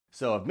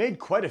So I've made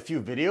quite a few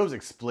videos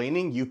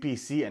explaining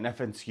UPC and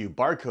FNSKU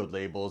barcode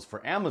labels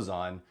for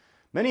Amazon.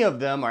 Many of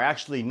them are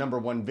actually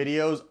 #1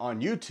 videos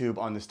on YouTube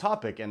on this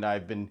topic, and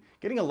I've been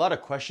getting a lot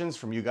of questions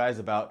from you guys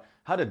about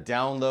how to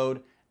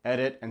download,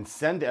 edit, and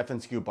send the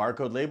FNSKU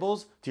barcode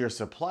labels to your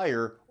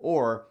supplier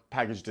or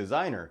package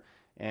designer.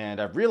 And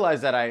I've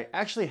realized that I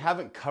actually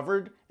haven't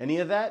covered any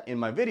of that in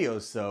my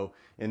videos, so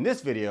in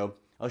this video,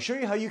 I'll show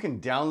you how you can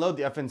download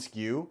the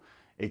FNSKU,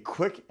 a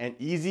quick and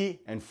easy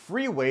and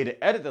free way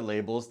to edit the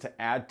labels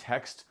to add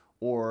text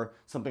or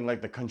something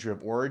like the country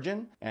of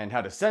origin, and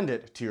how to send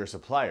it to your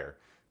supplier,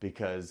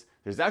 because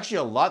there's actually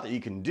a lot that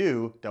you can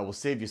do that will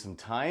save you some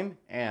time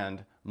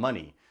and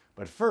money.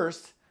 But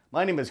first,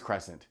 my name is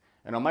Crescent,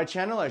 and on my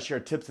channel I share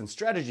tips and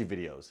strategy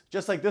videos,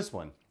 just like this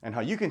one, and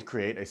how you can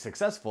create a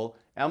successful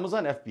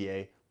Amazon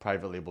FBA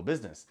private label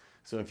business.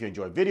 So if you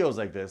enjoy videos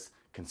like this,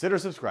 consider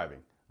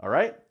subscribing. All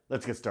right,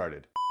 let's get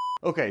started.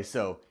 Okay,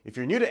 so if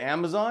you're new to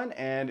Amazon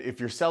and if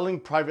you're selling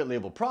private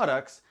label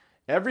products,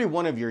 every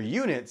one of your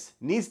units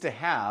needs to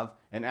have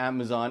an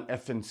Amazon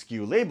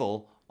FNSKU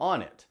label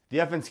on it. The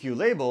FNSKU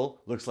label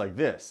looks like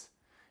this.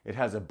 It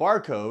has a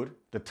barcode,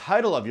 the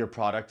title of your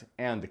product,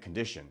 and the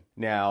condition.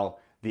 Now,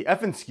 the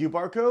FNSKU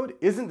barcode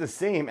isn't the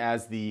same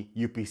as the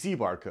UPC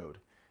barcode.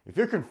 If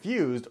you're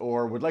confused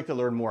or would like to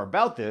learn more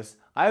about this,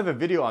 I have a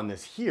video on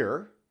this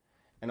here,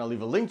 and I'll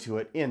leave a link to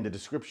it in the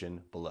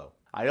description below.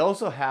 I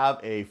also have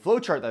a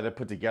flowchart that I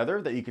put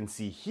together that you can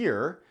see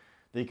here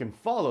that you can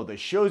follow that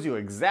shows you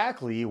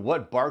exactly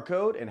what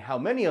barcode and how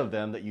many of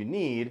them that you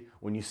need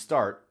when you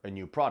start a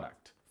new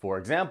product. For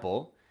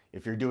example,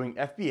 if you're doing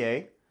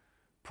FBA,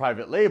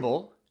 private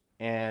label,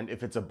 and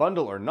if it's a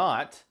bundle or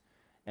not,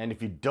 and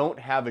if you don't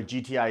have a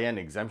GTIN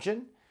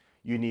exemption,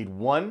 you need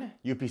one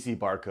UPC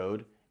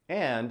barcode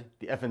and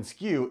the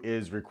FNSKU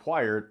is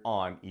required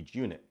on each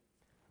unit.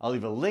 I'll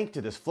leave a link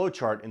to this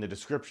flowchart in the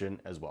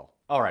description as well.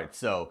 All right,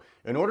 so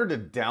in order to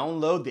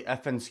download the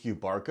FNSKU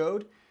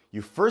barcode,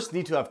 you first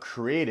need to have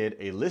created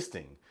a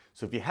listing.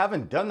 So if you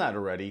haven't done that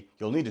already,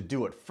 you'll need to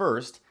do it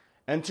first,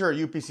 enter a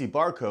UPC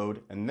barcode,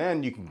 and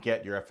then you can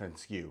get your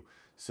FNSKU.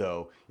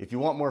 So if you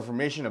want more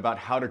information about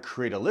how to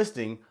create a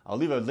listing, I'll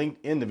leave a link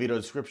in the video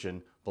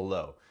description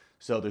below.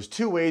 So there's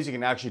two ways you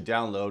can actually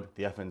download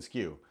the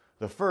FNSKU.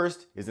 The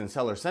first is in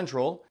Seller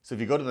Central. So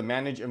if you go to the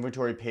Manage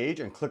Inventory page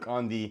and click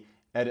on the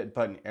Edit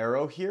button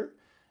arrow here,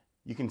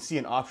 you can see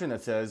an option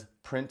that says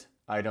Print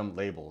Item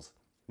Labels.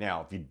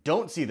 Now, if you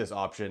don't see this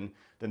option,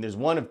 then there's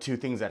one of two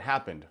things that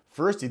happened.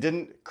 First, you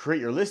didn't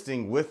create your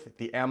listing with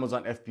the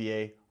Amazon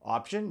FBA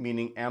option,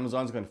 meaning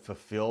Amazon's going to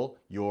fulfill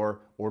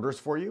your orders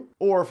for you.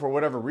 Or for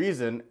whatever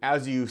reason,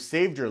 as you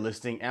saved your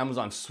listing,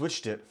 Amazon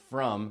switched it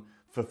from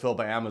Fulfilled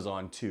by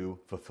Amazon to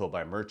Fulfilled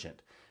by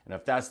Merchant. And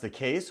if that's the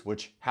case,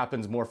 which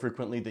happens more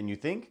frequently than you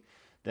think,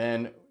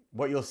 then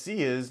what you'll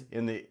see is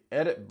in the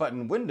Edit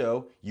button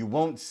window, you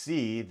won't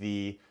see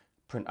the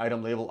Print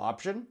Item Label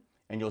option,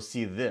 and you'll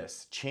see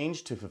this,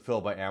 Change to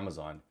Fulfilled by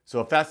Amazon.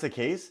 So if that's the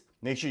case,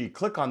 make sure you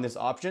click on this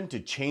option to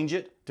change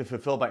it to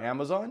Fulfilled by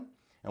Amazon.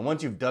 And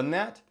once you've done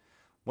that,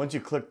 once you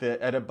click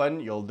the Edit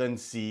button, you'll then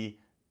see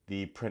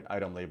the Print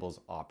Item Labels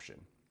option.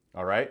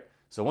 All right,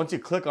 so once you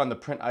click on the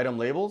Print Item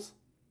Labels,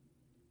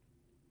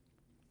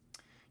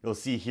 you'll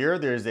see here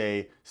there's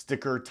a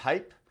sticker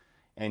type,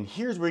 and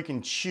here's where you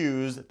can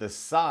choose the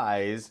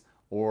size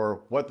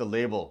or what the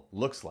label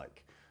looks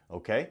like,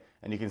 okay?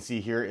 And you can see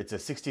here it's a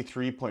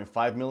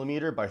 63.5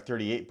 millimeter by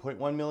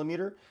 38.1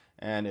 millimeter,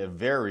 and it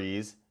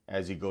varies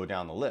as you go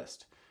down the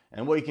list.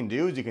 And what you can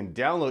do is you can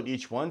download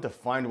each one to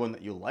find one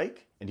that you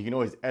like, and you can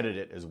always edit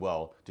it as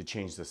well to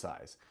change the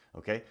size,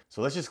 okay?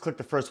 So let's just click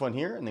the first one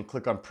here and then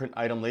click on Print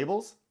Item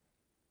Labels.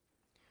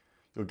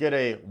 You'll get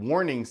a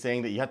warning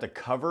saying that you have to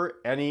cover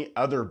any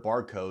other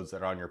barcodes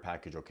that are on your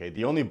package, okay?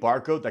 The only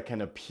barcode that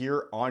can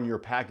appear on your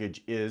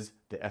package is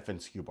the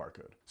FNSKU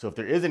barcode. So if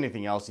there is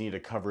anything else, you need to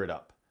cover it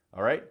up,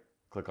 all right?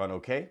 Click on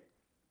OK.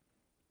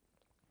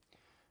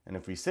 And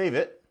if we save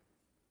it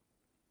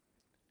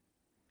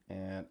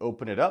and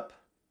open it up,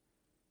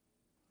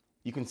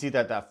 you can see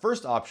that that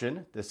first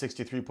option, the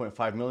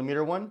 63.5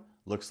 millimeter one,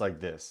 looks like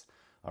this,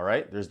 all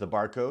right? There's the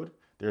barcode,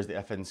 there's the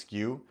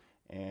FNSKU,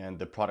 and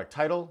the product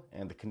title,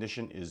 and the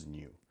condition is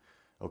new.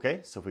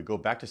 Okay, so if we go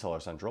back to Seller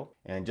Central,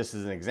 and just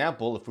as an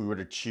example, if we were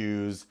to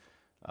choose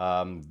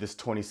this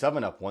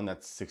 27 up one,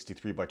 that's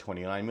 63 by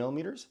 29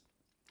 millimeters,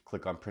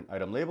 click on Print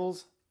Item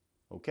Labels,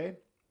 okay,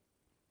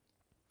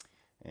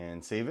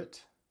 and save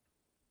it.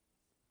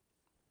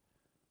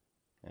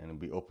 And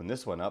we open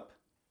this one up,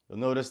 you'll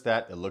notice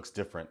that it looks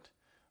different,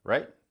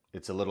 right?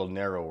 It's a little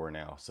narrower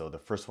now. So the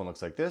first one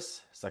looks like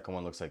this, second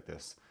one looks like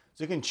this.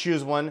 So you can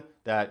choose one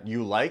that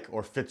you like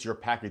or fits your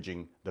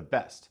packaging the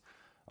best.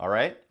 All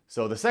right.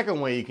 So the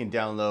second way you can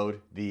download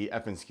the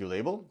FNSKU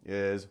label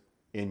is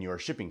in your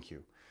shipping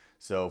queue.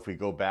 So if we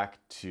go back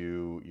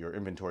to your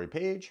inventory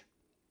page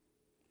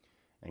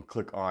and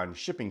click on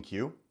shipping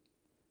queue,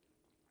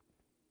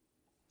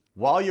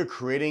 while you're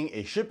creating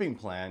a shipping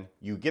plan,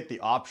 you get the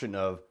option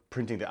of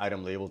printing the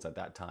item labels at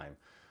that time.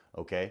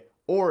 Okay.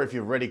 Or if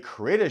you've already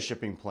created a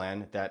shipping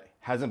plan that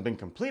hasn't been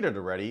completed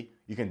already,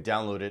 you can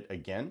download it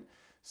again.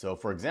 So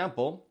for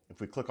example, if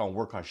we click on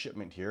work on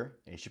shipment here,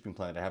 a shipping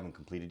plan that I haven't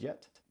completed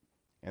yet,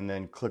 and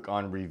then click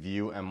on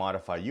review and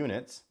modify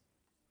units,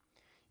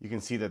 you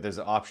can see that there's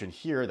an option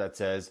here that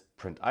says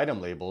print item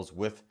labels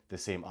with the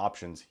same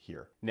options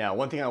here. Now,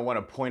 one thing I want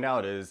to point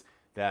out is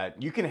that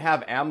you can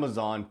have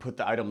Amazon put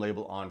the item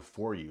label on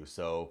for you.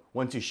 So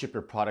once you ship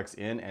your products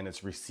in and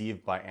it's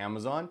received by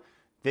Amazon,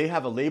 they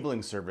have a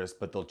labeling service,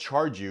 but they'll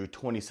charge you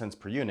 20 cents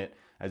per unit,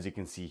 as you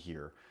can see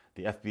here.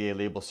 The FBA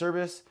label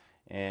service,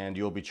 and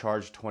you'll be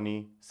charged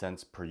 20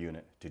 cents per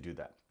unit to do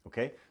that.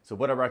 Okay, so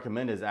what I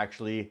recommend is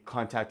actually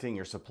contacting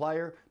your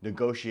supplier,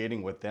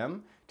 negotiating with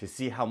them to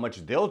see how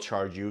much they'll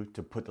charge you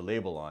to put the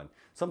label on.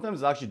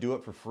 Sometimes they'll actually do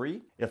it for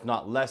free, if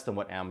not less than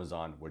what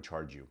Amazon would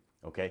charge you.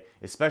 Okay,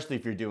 especially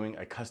if you're doing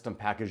a custom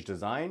package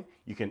design,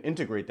 you can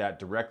integrate that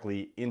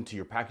directly into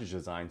your package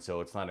design so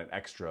it's not an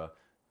extra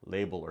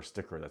label or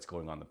sticker that's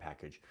going on the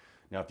package.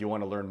 Now, if you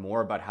want to learn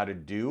more about how to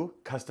do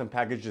custom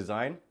package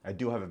design, I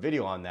do have a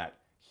video on that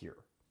here.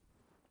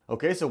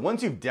 Okay, so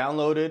once you've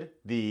downloaded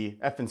the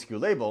FNSKU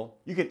label,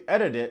 you can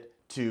edit it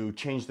to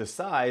change the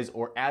size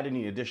or add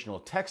any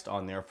additional text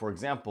on there. For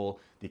example,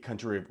 the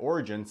country of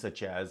origin,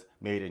 such as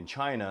made in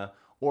China,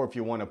 or if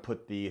you want to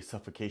put the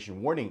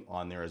suffocation warning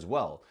on there as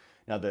well.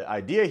 Now, the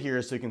idea here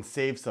is so you can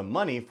save some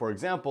money. For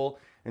example,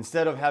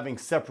 instead of having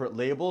separate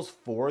labels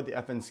for the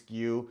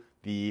FNSKU,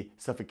 the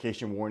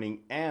suffocation warning,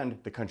 and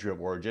the country of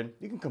origin,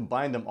 you can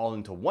combine them all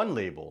into one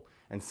label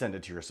and send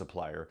it to your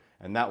supplier.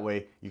 And that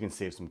way you can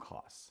save some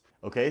costs.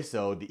 Okay,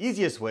 so the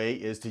easiest way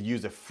is to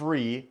use a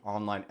free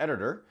online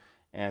editor,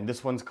 and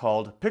this one's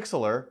called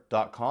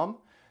Pixlr.com.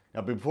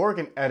 Now, before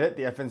we can edit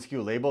the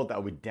FNSKU label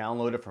that we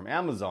downloaded from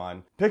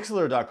Amazon,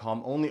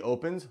 Pixlr.com only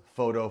opens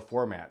photo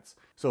formats.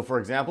 So for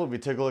example, if we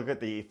take a look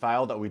at the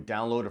file that we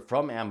downloaded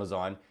from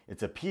Amazon,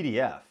 it's a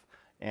PDF,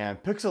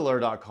 and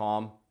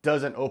Pixlr.com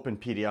doesn't open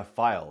PDF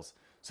files.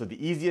 So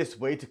the easiest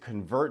way to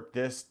convert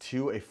this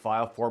to a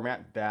file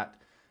format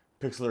that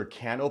Pixlr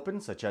can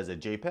open, such as a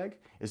JPEG,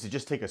 is to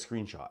just take a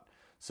screenshot.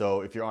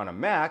 So if you're on a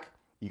Mac,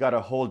 you got to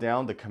hold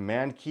down the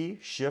Command key,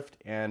 Shift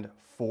and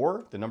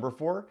 4, the number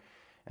 4,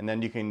 and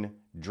then you can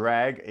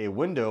drag a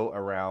window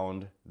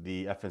around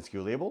the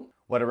FNSKU label.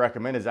 What I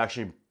recommend is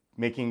actually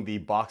making the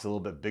box a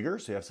little bit bigger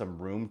so you have some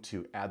room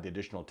to add the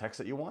additional text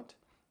that you want.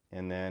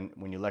 And then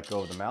when you let go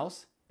of the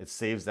mouse, it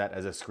saves that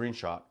as a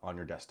screenshot on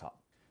your desktop.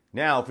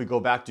 Now, if we go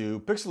back to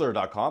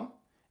Pixlr.com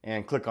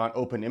and click on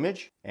Open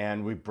Image,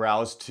 and we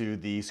browse to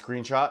the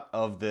screenshot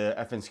of the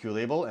FNSKU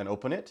label and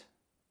open it,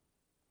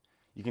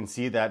 you can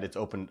see that it's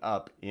opened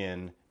up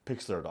in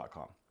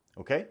Pixlr.com.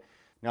 Okay?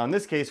 Now, in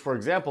this case, for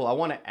example, I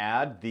want to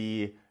add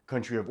the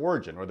country of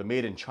origin or the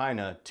made in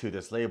China to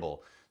this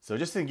label. So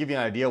just to give you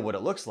an idea what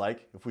it looks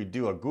like, if we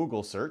do a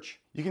Google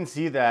search, you can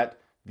see that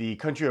the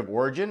country of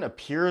origin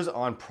appears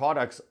on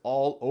products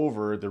all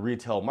over the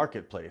retail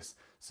marketplace.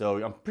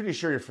 So I'm pretty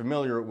sure you're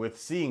familiar with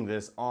seeing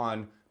this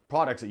on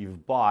products that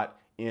you've bought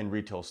in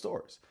retail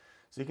stores.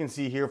 So you can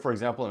see here, for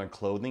example, in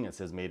clothing, it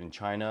says made in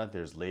China.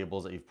 There's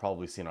labels that you've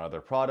probably seen on other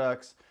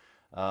products.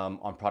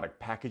 On product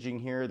packaging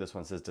here, this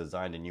one says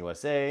designed in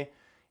USA.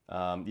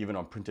 Even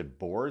on printed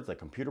boards like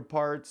computer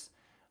parts.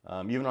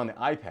 Even on the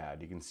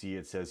iPad, you can see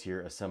it says here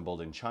assembled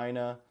in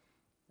China.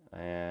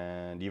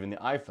 And even the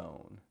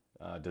iPhone,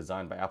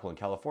 designed by Apple in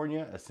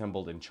California,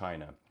 assembled in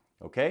China.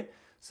 Okay,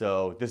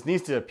 so this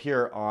needs to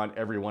appear on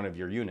every one of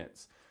your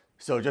units.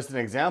 So just an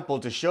example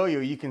to show you,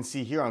 you can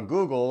see here on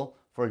Google,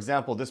 for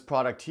example, this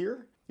product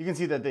here, you can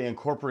see that they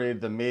incorporated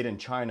the made in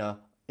China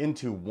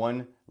into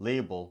one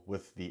label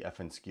with the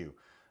FNSKU.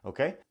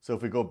 Okay, so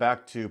if we go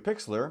back to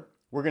Pixlr,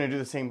 we're going to do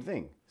the same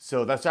thing.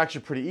 So that's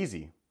actually pretty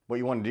easy. What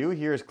you want to do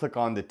here is click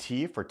on the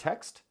T for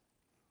text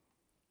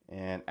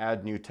and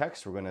add new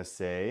text. We're going to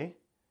say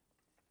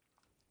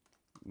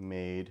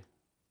made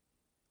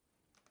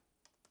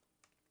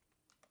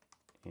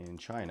in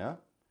China.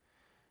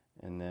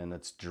 And then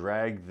let's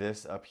drag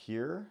this up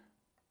here.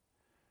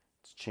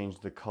 Let's change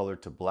the color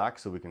to black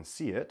so we can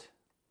see it.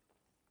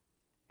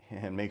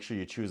 And make sure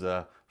you choose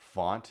a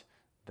font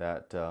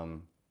that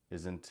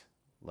isn't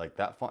like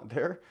that font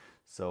there.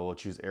 So we'll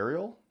choose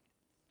Arial.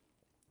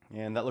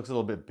 And that looks a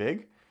little bit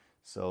big.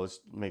 So let's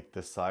make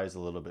the size a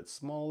little bit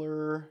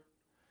smaller.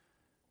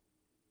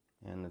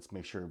 And let's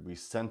make sure we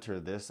center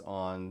this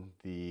on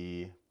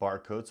the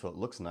barcode so it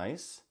looks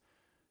nice.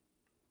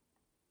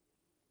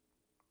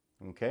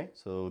 Okay,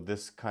 so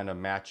this kind of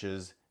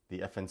matches the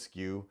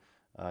FNSKU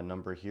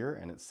number here,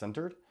 and it's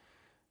centered.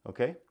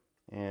 Okay,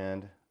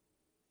 and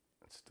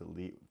let's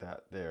delete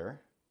that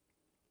there.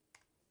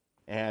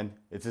 And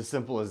it's as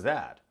simple as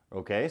that.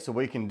 Okay, so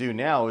what you can do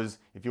now is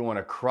if you want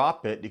to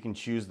crop it, you can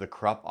choose the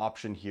crop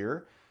option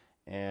here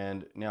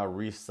and now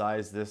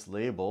resize this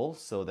label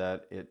so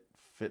that it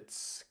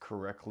fits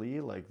correctly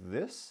like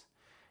this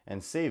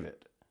and save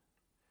it.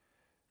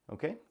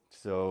 Okay,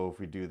 so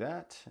if we do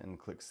that and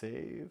click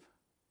save,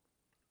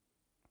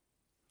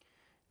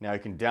 now you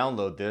can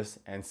download this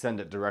and send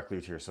it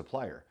directly to your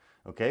supplier.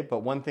 Okay,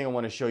 but one thing I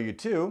want to show you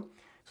too,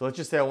 So let's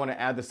just say I want to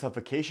add the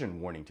suffocation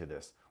warning to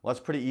this. Well,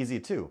 that's pretty easy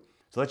too.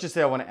 So let's just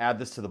say I want to add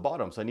this to the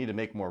bottom, so I need to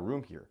make more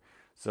room here.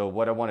 So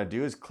what I want to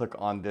do is click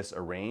on this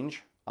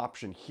arrange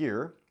option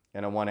here,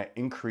 and I want to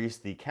increase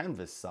the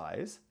canvas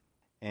size.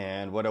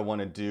 And what I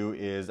want to do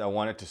is I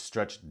want it to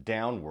stretch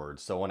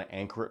downwards. So I want to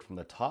anchor it from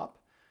the top,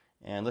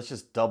 and let's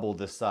just double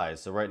this size.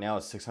 So right now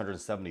it's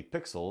 670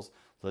 pixels. So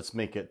let's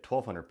make it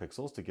 1200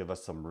 pixels to give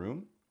us some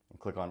room, and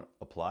click on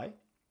apply.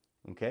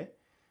 Okay.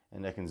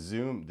 And I can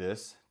zoom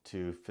this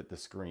to fit the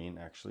screen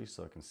actually,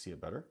 so I can see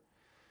it better.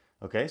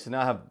 Okay, so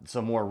now I have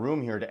some more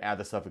room here to add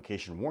the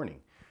suffocation warning.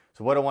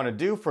 So what I want to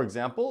do, for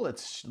example,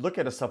 let's look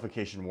at a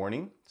suffocation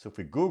warning. So if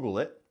we Google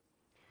it,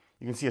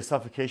 you can see a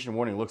suffocation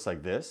warning looks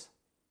like this,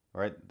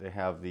 right? They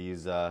have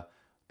these, the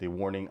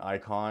warning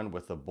icon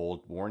with a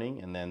bold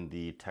warning and then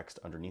the text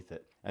underneath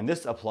it. And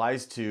this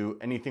applies to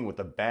anything with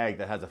a bag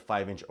that has a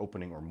 5-inch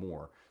opening or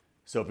more.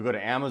 So if we go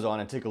to Amazon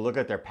and take a look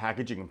at their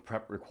packaging and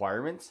prep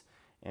requirements,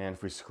 and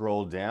if we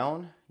scroll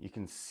down, you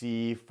can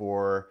see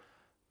for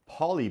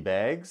poly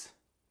bags,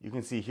 you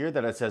can see here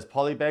that it says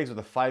poly bags with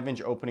a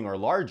 5-inch opening or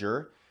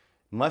larger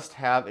must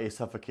have a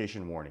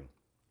suffocation warning.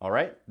 All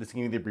right, this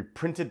can either be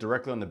printed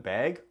directly on the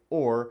bag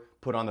or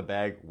put on the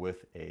bag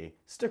with a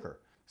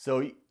sticker. So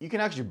you can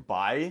actually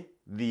buy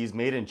these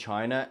made in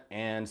China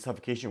and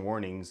suffocation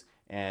warnings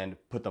and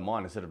put them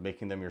on instead of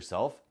making them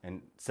yourself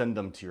and send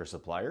them to your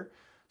supplier.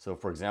 So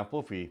for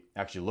example, if we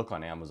actually look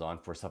on Amazon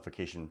for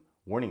suffocation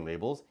warning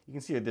labels, you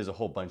can see that there's a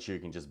whole bunch here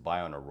you can just buy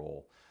on a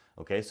roll.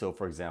 Okay, so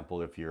for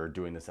example, if you're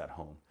doing this at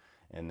home.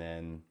 And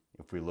then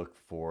if we look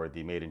for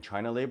the made in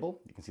China label,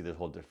 you can see there's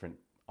whole different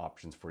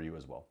options for you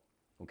as well.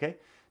 Okay,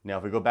 now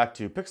if we go back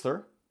to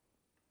Pixlr,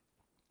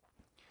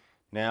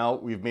 now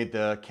we've made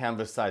the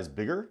canvas size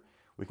bigger.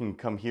 We can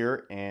come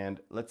here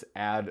and let's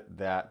add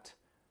that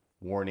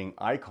warning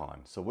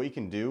icon. So what you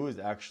can do is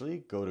actually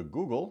go to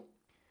Google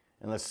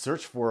and let's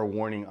search for a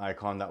warning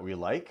icon that we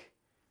like.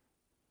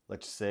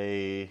 Let's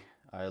say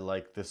I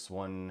like this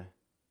one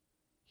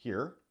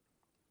here.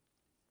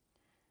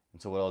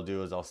 And so what I'll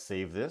do is I'll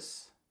save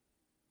this.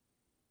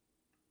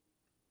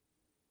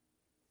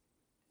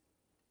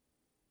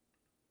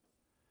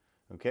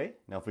 Okay,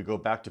 now if we go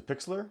back to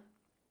Pixlr,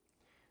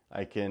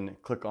 I can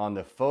click on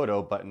the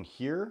photo button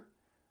here.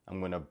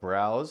 I'm going to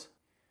browse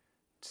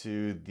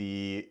to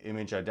the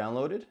image I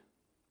downloaded.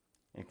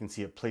 You can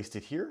see it placed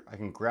it here. I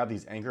can grab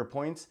these anchor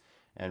points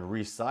and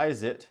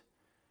resize it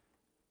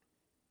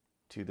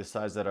to the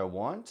size that I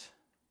want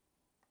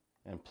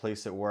and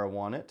place it where I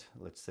want it.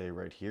 Let's say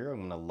right here.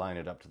 I'm going to line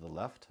it up to the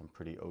left. I'm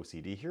pretty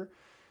OCD here.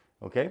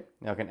 Okay,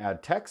 now I can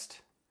add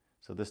text.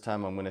 So this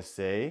time I'm going to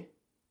say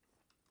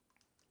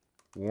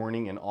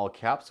warning in all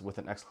caps with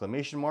an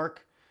exclamation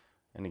mark.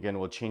 And again,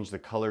 we'll change the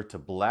color to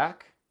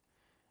black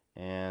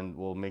and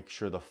we'll make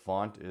sure the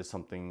font is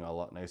something a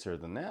lot nicer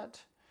than that.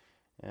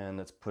 And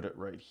let's put it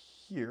right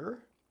here.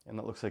 And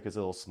that looks like it's a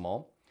little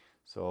small.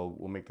 So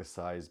we'll make the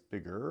size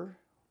bigger.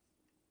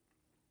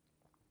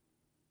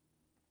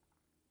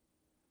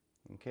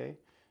 Okay,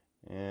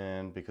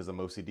 and because I'm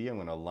OCD, I'm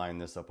going to line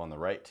this up on the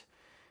right.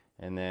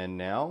 And then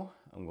now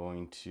I'm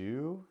going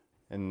to,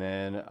 and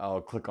then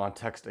I'll click on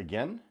text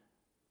again.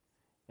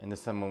 And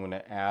this time I'm going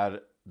to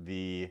add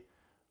the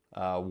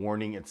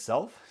warning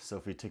itself. So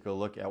if we take a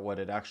look at what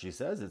it actually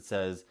says, it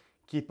says,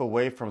 keep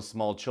away from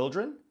small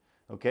children.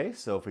 Okay,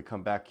 so if we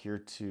come back here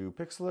to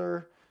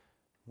Pixlr,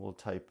 we'll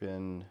type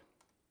in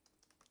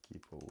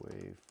keep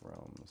away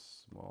from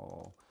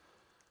small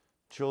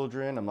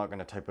children. I'm not going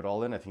to type it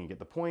all in. I think you get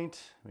the point.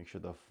 Make sure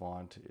the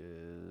font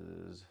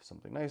is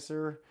something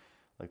nicer,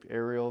 like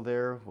Arial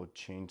there. We'll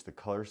change the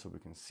color so we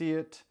can see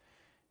it.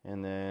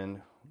 And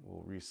then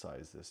we'll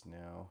resize this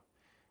now.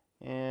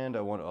 And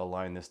I want to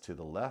align this to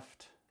the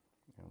left.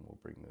 And we'll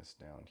bring this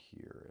down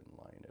here and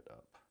line it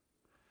up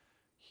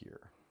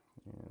here.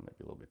 And it might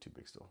be a little bit too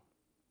big still.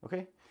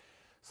 Okay,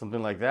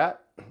 something like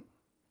that.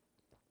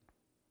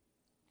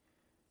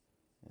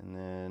 And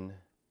then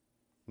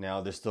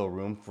now there's still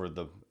room for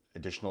the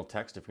additional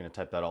text if you're going to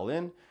type that all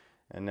in.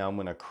 And now I'm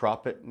going to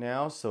crop it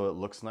now so it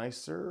looks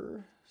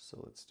nicer.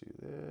 So let's do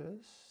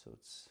this. So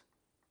it's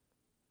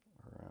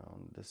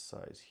around this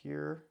size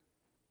here.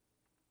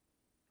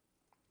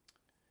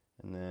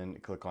 And then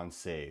click on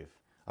save.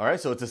 All right,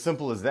 so it's as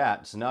simple as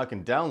that. So now I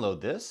can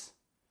download this.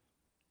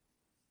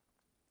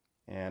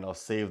 And I'll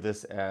save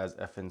this as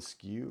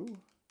FNSKU.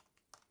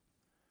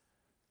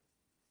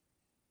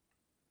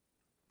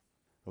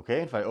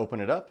 Okay, if I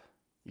open it up,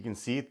 you can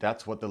see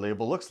that's what the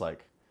label looks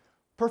like.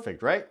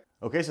 Perfect, right?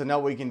 Okay, so now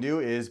what you can do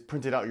is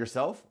print it out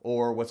yourself,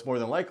 or what's more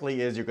than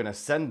likely is you're gonna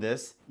send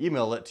this,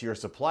 email it to your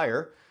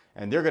supplier,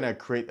 and they're gonna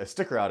create a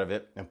sticker out of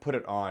it and put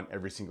it on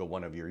every single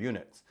one of your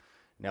units.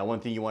 Now,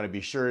 one thing you wanna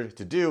be sure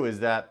to do is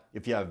that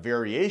if you have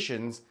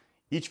variations,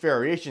 each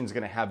variation is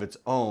gonna have its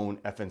own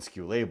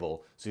FNSKU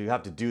label, so you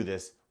have to do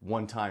this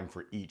one time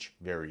for each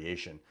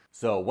variation.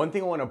 So one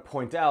thing I wanna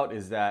point out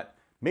is that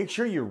make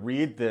sure you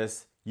read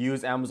this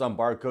Use Amazon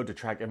Barcode to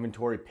Track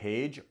Inventory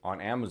page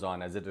on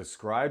Amazon, as it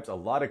describes a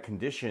lot of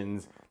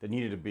conditions that you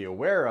need to be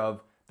aware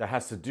of that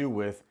has to do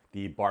with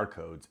the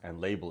barcodes and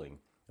labeling,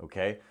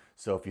 okay?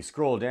 So if you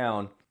scroll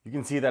down, you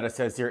can see that it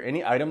says here,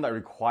 any item that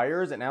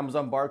requires an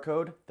Amazon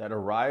barcode that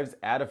arrives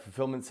at a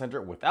fulfillment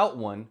center without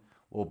one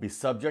will be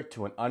subject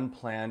to an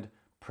unplanned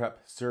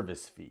prep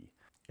service fee.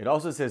 It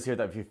also says here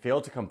that if you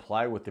fail to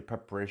comply with the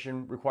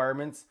preparation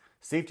requirements,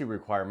 safety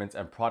requirements,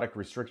 and product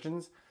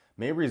restrictions,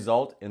 may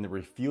result in the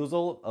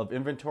refusal of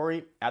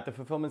inventory at the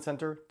fulfillment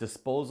center,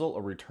 disposal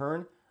or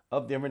return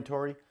of the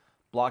inventory,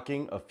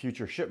 blocking of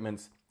future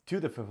shipments to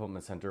the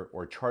fulfillment center,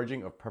 or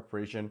charging of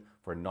preparation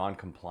for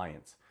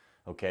non-compliance.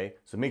 Okay,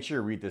 so make sure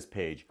you read this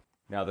page.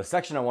 Now, the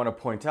section I want to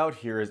point out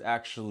here is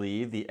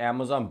actually the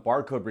Amazon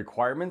barcode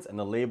requirements and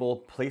the label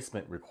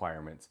placement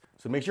requirements.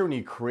 So make sure when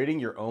you're creating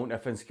your own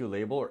FNSKU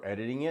label or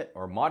editing it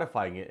or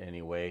modifying it in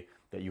any way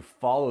that you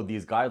follow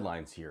these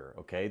guidelines here,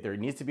 okay? There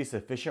needs to be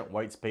sufficient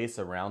white space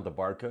around the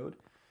barcode,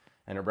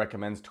 and it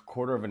recommends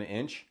 1/4 of an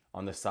inch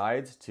on the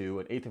sides to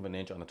 1/8 of an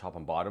inch on the top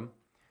and bottom.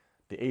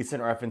 The ASIN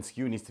or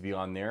FNSKU needs to be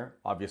on there,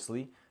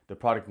 obviously, the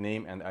product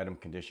name and the item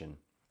condition,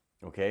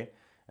 okay?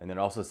 And then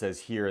it also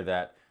says here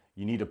that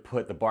you need to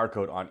put the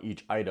barcode on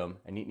each item,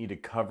 and you need to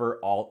cover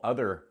all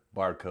other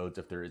barcodes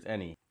if there is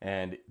any.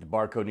 And the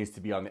barcode needs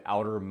to be on the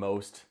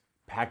outermost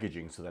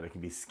packaging so that it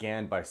can be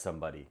scanned by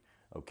somebody,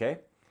 okay?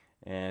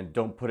 And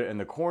don't put it in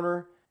the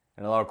corner,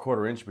 and allow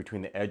 1/4 inch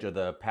between the edge of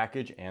the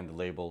package and the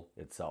label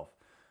itself,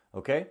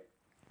 okay?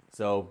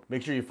 So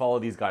make sure you follow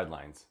these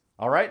guidelines.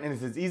 All right, and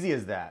it's as easy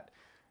as that.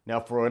 Now,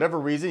 for whatever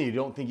reason you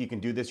don't think you can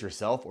do this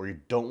yourself, or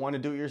you don't want to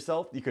do it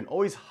yourself, you can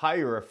always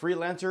hire a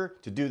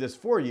freelancer to do this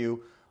for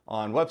you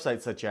on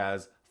websites such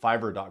as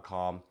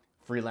Fiverr.com,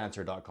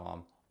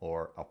 Freelancer.com,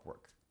 or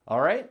Upwork.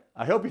 All right,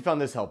 I hope you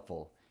found this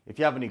helpful. If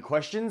you have any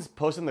questions,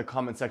 post in the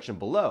comment section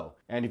below.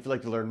 And if you'd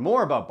like to learn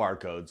more about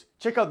barcodes,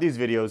 check out these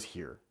videos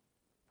here.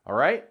 All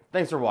right,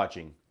 thanks for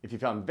watching. If you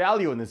found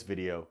value in this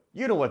video,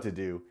 you know what to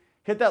do.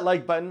 Hit that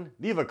like button,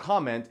 leave a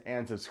comment,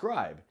 and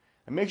subscribe.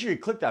 And make sure you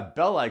click that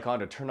bell icon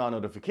to turn on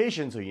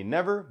notifications so you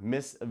never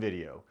miss a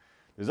video.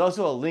 There's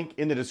also a link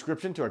in the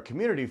description to our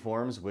community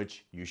forums,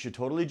 which you should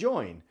totally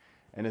join.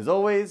 And as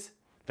always,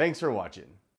 thanks for watching.